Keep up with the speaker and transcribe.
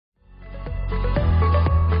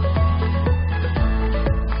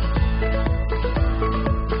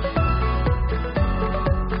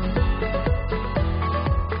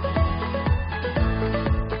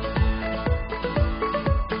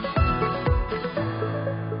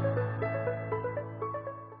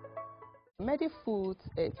Medy Foods,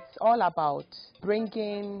 it's all about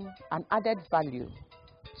bringing an added value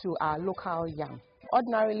to our local yam.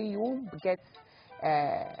 Ordinarily, you won't get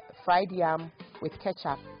fried yam with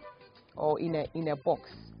ketchup or in a box.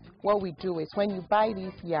 What we do is when you buy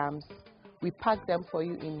these yams, we pack them for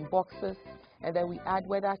you in boxes, and then we add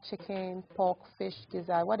whether chicken, pork, fish,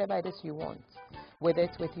 gizzard, whatever it is you want with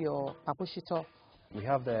it, with your papushito. We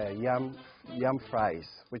have the yam fries,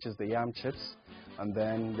 which is the yam chips, and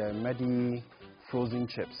then the Medy frozen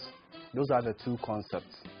chips. Those are the two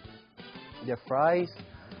concepts. The fries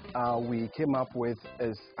we came up with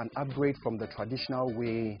is an upgrade from the traditional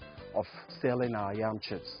way of selling our yam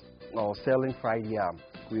chips or selling fried yam.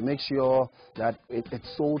 We make sure that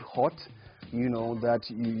it's sold hot, you know, that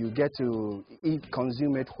you get to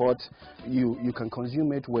consume it hot. You can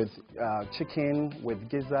consume it with chicken, with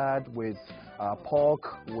gizzard, with pork,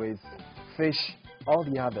 with fish, all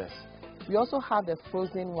the others. We also have the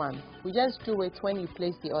frozen one. We just do it when you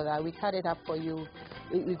place the order. We cut it up for you.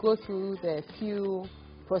 We go through the few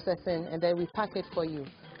processing, and then we pack it for you.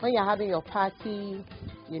 When you're having your party,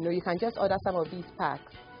 you know, you can just order some of these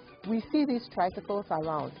packs. We see these tricycles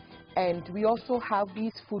around, and we also have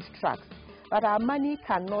these food trucks. But our money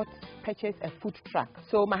cannot purchase a food truck.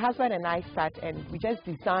 So my husband and I sat and we just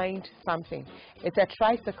designed something. It's a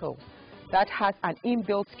tricycle that has an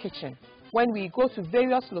inbuilt kitchen. When we go to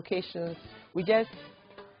various locations, we just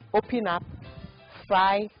open up,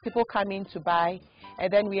 fry, people come in to buy, and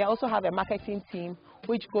then we also have a marketing team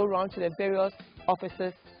which go around to the various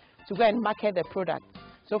offices to go and market the product.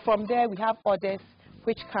 So from there we have orders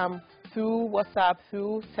which come through WhatsApp,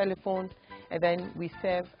 through telephone, and then we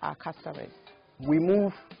serve our customers. We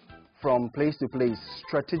move from place to place,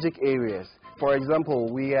 strategic areas. For example,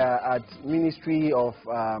 we are at Ministry of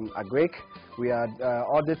Agric, we are at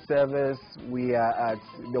Audit Service, we are at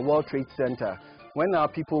the World Trade Center. When our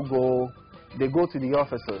people go, they go to the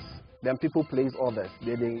offices, then people place orders.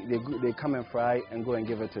 They come and fry and go and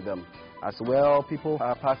give it to them. As well, people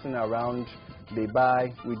are passing around, they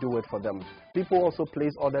buy, we do it for them. People also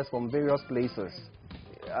place orders from various places,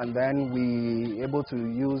 and then we able to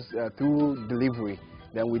use through delivery,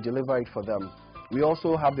 then we deliver it for them. We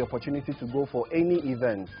also have the opportunity to go for any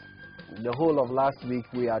event. The whole of last week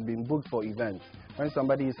we had been booked for events. When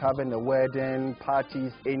somebody is having a wedding,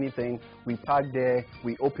 parties, anything, we park there,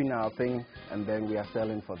 we open our thing, and then we are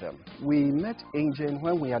selling for them. We met Engine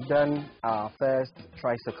when we had done our first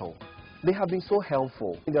tricycle. They have been so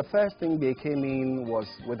helpful. The first thing they came in was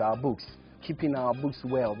with our books, keeping our books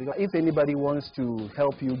well. Because if anybody wants to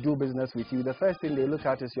help you do business with you, the first thing they look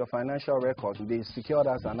at is your financial record. They secured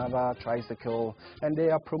us another tricycle, and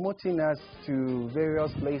they are promoting us to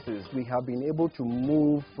various places. We have been able to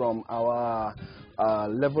move from our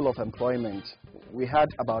level of employment. We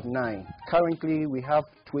had about 9. Currently, we have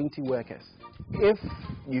 20 workers. If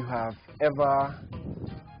you have ever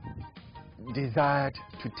desired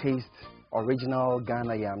to taste original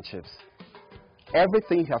Ghana yam chips,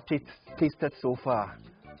 everything you have tasted so far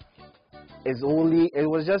is it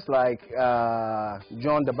was just like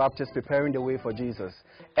John the Baptist preparing the way for Jesus.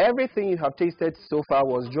 Everything you have tasted so far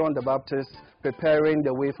was John the Baptist preparing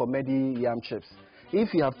the way for Medy yam chips.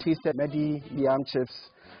 If you have tasted Medy yam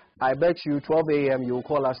chips, I bet you 12 a.m. you will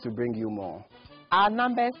call us to bring you more. Our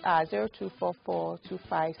numbers are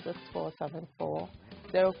 0244-256474,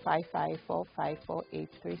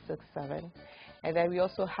 0554548367. And then we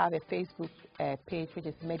also have a Facebook page, which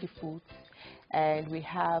is Medy Foods, and we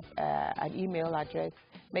have an email address,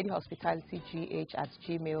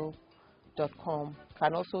 medyhospitalitygh@gmail.com. You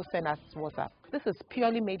can also send us WhatsApp. This is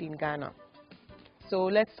purely made in Ghana, so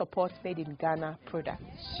let's support made in Ghana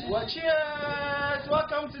products. Well, cheers!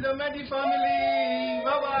 Welcome to the Medy family.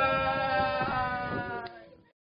 Bye bye.